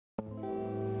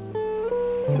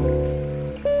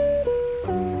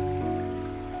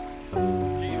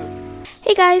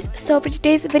Hey guys, so for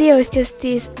today's video is just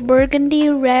this burgundy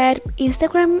red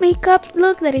Instagram makeup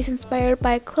look that is inspired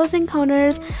by Close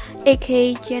Encounters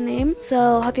aka JAMZ.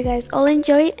 So hope you guys all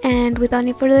enjoy it, and without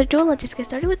any further ado, let's just get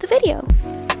started with the video.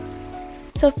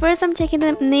 So first I'm taking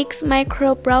the NYX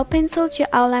micro brow pencil to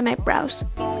outline my brows.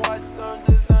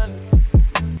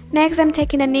 Next I'm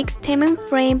taking the NYX Tame and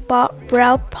Frame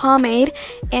brow pomade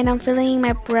and I'm filling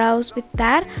my brows with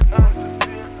that.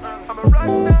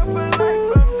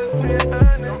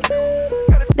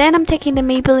 Then I'm taking the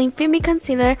Maybelline Fit Me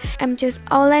Concealer. I'm just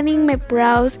outlining my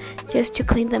brows just to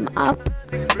clean them up.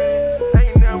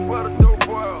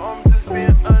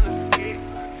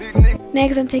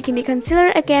 Next I'm taking the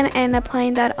concealer again and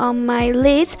applying that on my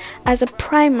lids as a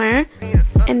primer.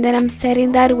 And then I'm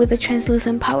setting that with a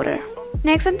translucent powder.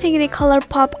 Next I'm taking the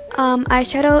Colourpop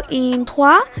eyeshadow in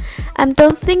Trois. I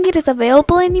don't think it is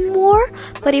available anymore,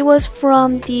 but it was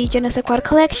from the Je ne sais quoi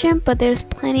collection, but there's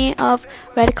plenty of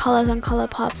red colors on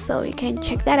Colourpop, so you can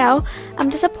check that out. I'm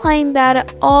just applying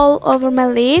that all over my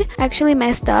lid. I actually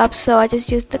messed up, so I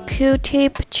just used the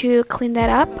Q-tip to clean that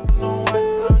up.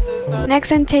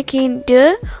 Next I'm taking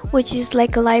Deux, which is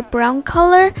like a light brown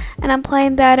color, and I'm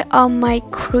applying that on my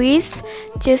crease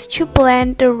just to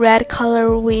blend the red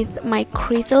color with my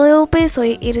crease a little bit so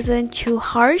it isn't too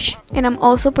harsh. And I'm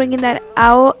also bringing that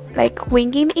out, like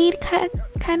winging it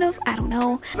kind of, I don't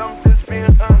know.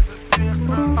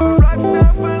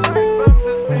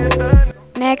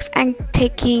 Next I'm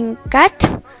taking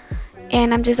Gut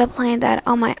and I'm just applying that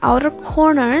on my outer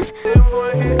corners.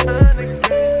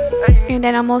 And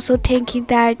then I'm also taking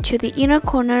that to the inner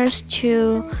corners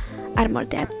to add more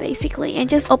depth basically, and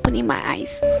just opening my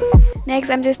eyes. Next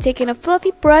I'm just taking a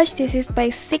fluffy brush. This is by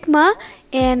Sigma,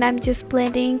 and I'm just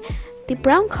blending the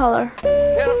brown color.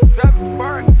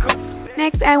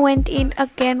 Next I went in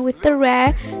again with the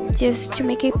red just to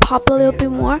make it pop a little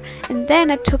bit more, and then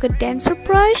I took a denser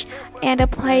brush and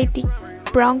applied the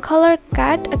brown color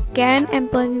Gut again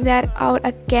and blending that out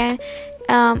again.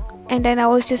 And then I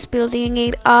was just building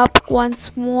it up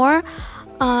once more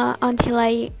until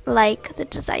I like the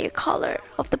desired color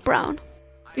of the brown.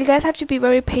 You guys have to be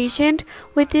very patient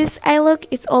with this eye look.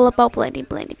 It's all about blending.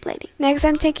 Next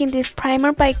I'm taking this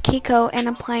primer by Kiko and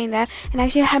applying that, and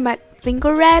actually I had my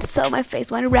finger red, so my face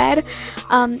went red.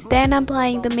 Then I'm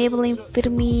applying the Maybelline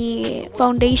Fit Me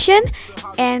foundation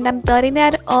and I'm dotting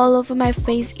that all over my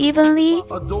face evenly,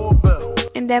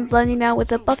 and then blending out with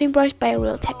the buffing brush by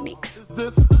Real Techniques.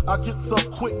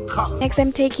 Next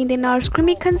I'm taking the NARS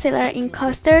Creamy Concealer in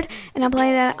Custard and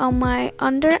applying that on my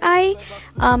under eye,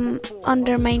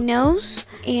 under my nose,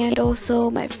 and also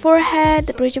my forehead,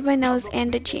 the bridge of my nose,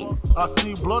 and the chin.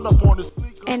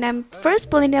 And I'm first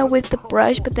blending out with the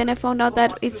brush, but then I found out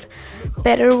that it's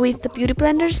better with the beauty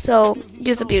blender, so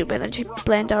use a beauty blender to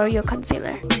blend out your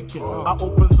concealer.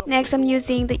 Next I'm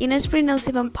using the Innisfree No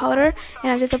Sebum powder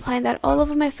and I'm just applying that all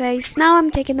over my face. Now I'm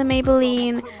taking the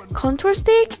Maybelline contour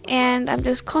stick and I'm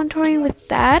just contouring with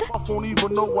that,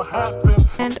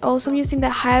 and also I'm using the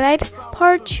highlight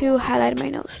part to highlight my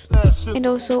nose and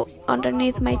also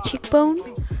underneath my cheekbone.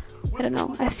 I don't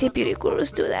know, I see beauty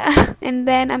gurus do that. And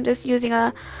then I'm just using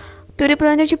a beauty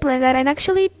blender to blend that. I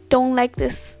actually don't like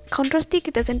this contour stick,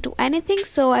 it doesn't do anything,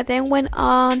 so I then went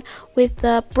on with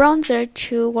the bronzer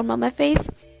to warm up my face.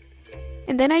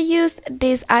 And then I used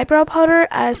this eyebrow powder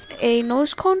as a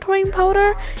nose contouring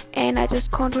powder and I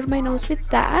just contoured my nose with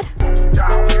that.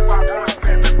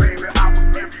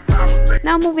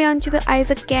 Now moving on to the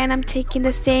eyes again, I'm taking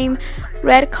the same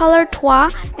red color Trois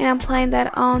and I'm applying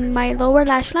that on my lower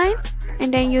lash line.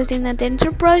 And then using the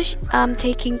denser brush, I'm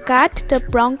taking Gut, the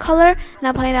brown color, and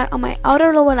applying that on my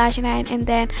outer lower lash line and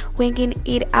then winging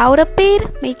it out a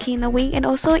bit, making a wing, and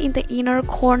also in the inner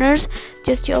corners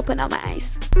just to open up my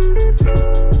eyes.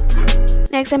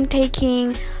 Next I'm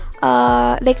taking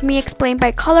Let Me Explain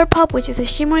by Colourpop, which is a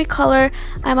shimmery color.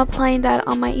 I'm applying that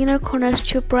on my inner corners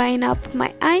to brighten up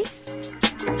my eyes.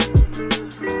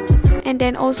 And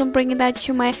then also bringing that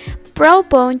to my brow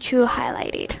bone to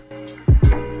highlight it.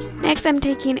 Next I'm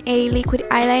taking a liquid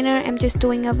eyeliner. I'm just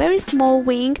doing a very small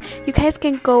wing. You guys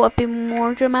can go a bit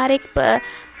more dramatic, but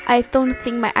I don't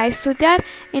think my eyes suit that.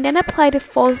 And then apply the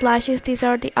false lashes. These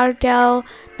are the Ardell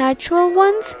natural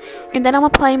ones. And then I'm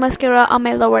applying mascara on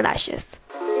my lower lashes.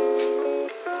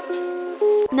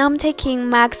 Now I'm taking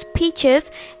MAC's Peaches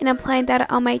and applying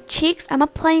that on my cheeks. I'm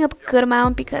applying a good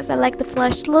amount because I like the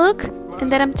flushed look.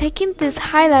 And then I'm taking this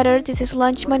highlighter. This is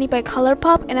Lunch Money by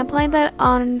Colourpop and applying that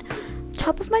on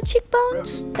top of my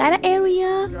cheekbones, that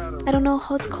area. I don't know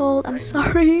how it's called, I'm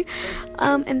sorry.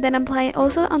 And then I'm applying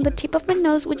also on the tip of my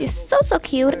nose, which is so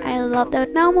cute. I love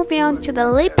that. Now moving on to the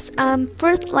lips, I'm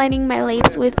first lining my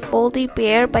lips with Boldy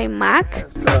Bear by MAC.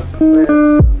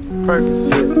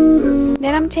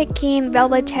 Then I'm taking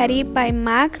Velvet Teddy by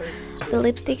MAC, the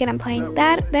lipstick, and I'm applying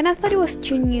that. Then I thought it was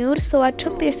too nude, so I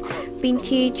took this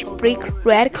vintage brick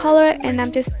red color and I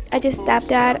just dabbed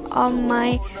that on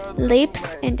my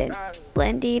lips and then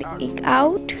blended it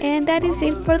out. And that is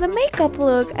it for the makeup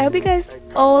look. I hope you guys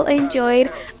all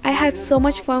enjoyed. I had so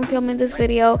much fun filming this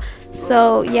video.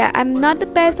 So yeah, I'm not the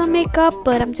best on makeup,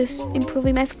 but I'm just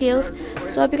improving my skills.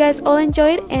 So I hope you guys all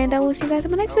enjoyed, and I will see you guys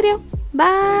in my next video.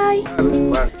 Bye.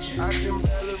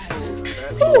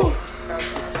 Ooh.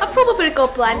 I'll probably go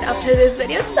blind after this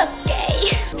video. It's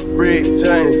okay. Red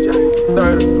James,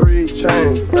 33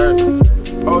 chains,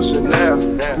 Ocean now,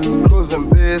 cruising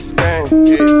Biscayne,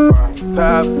 yeah,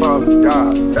 top of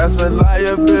God, that's a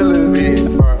liability,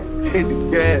 hit the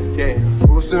gas, yeah,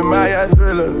 boosting my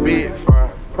adrenaline, big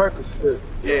fine, Percocet,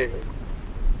 yeah.